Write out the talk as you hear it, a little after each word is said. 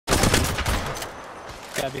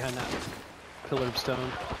guy behind that pillar of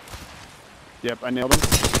stone. Yep, I nailed him.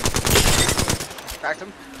 Cracked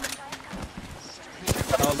him.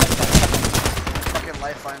 Oh, left side. Fucking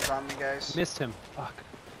lifelines on me, guys. Missed him. Fuck.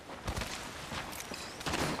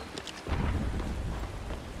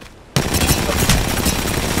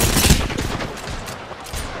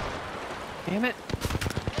 Damn it.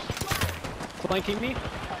 Flanking me.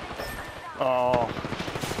 Oh.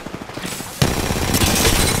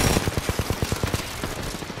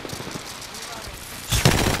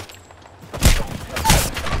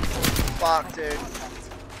 Fuck, dude.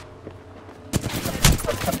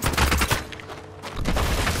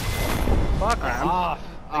 Fuck off.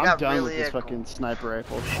 I'm done really with this fucking sniper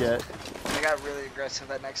rifle shit. They got really aggressive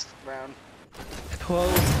that next round. Well,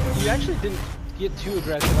 you actually didn't get too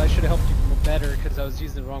aggressive. I should have helped you better because I was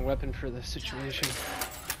using the wrong weapon for the situation.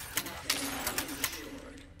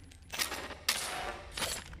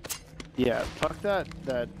 Yeah, fuck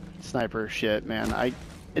that sniper shit, man.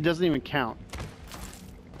 It doesn't even count.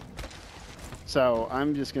 So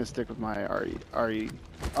I'm just gonna stick with my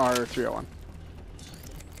R301.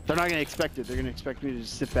 They're not gonna expect it. They're gonna expect me to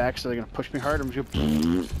just sit back, so they're gonna push me hard. I'm just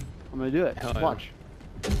gonna, I'm gonna do it. Hell yeah. Watch.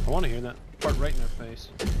 I want to hear that. Fart right in their face.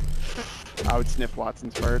 I would sniff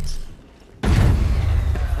Watson's farts.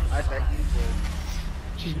 I bet you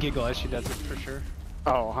would. She'd giggle as she does it for sure.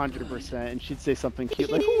 Oh, 100%. And she'd say something cute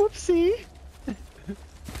like, whoopsie.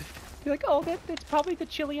 You're like, oh, that's probably the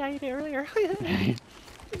chili I ate earlier.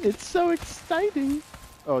 It's so exciting.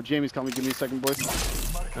 Oh, Jamie's calling me. Give me a second, boys.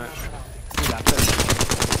 Alright. We got this.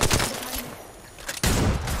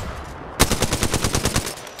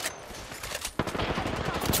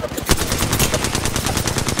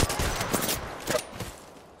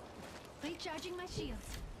 Recharging my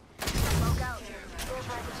shields. Smoke out. There's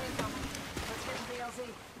RPG coming. Let's get the LZ.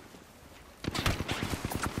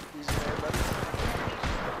 He's there, but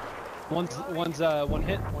One's one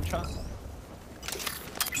hit, one shot.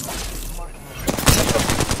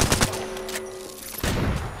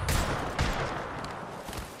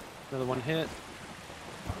 Another one hit.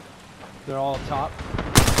 They're all up top.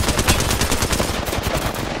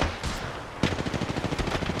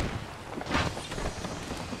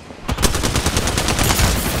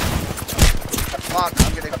 fuck,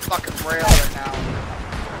 I'm getting fucking railed right now.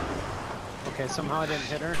 Okay, somehow I didn't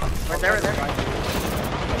hit her. Right there, right there.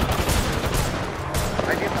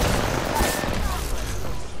 Right here.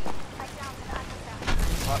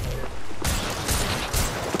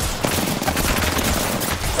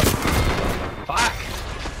 Fuck!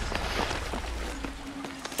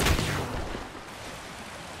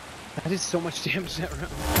 I did so much damage that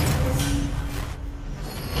round.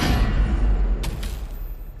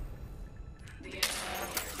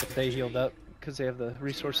 But they healed up because they have the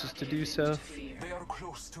resources to do so. They are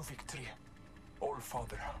close to victory. All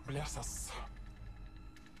Father, bless us.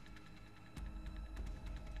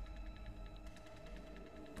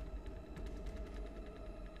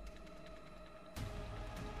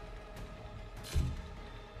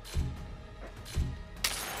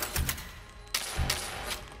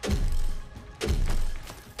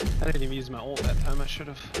 I didn't even use my ult that time, I should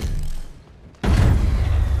have.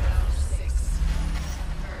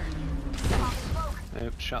 I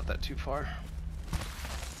shot that too far.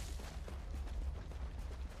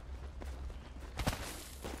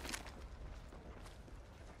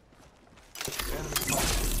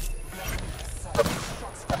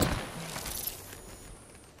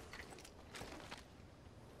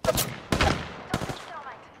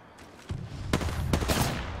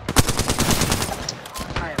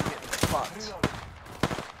 I am getting fucked.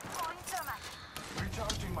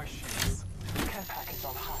 Recharging my shields. Care package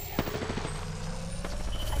on high.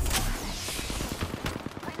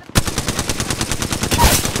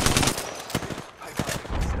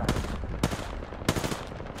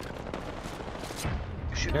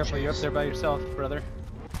 Careful, you're up there by yourself, brother.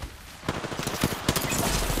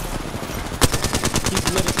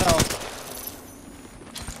 He's lit as hell.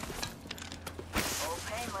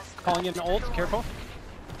 Calling in ult, careful.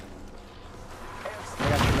 I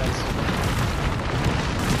got you guys.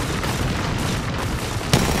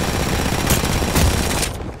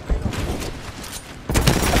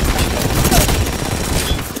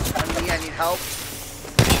 I need help.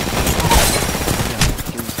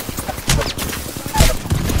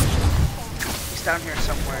 He's down here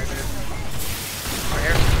somewhere, dude. Right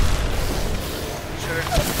here. Sure.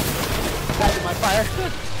 Died in my fire.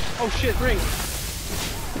 Oh shit, ring.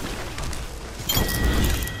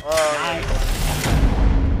 Oh,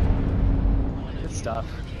 Nice. Good stuff.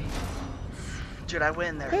 dude, I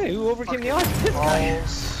win there. Hey, who overcame the Fucking odds? This guy. all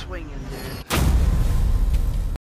swinging, dude.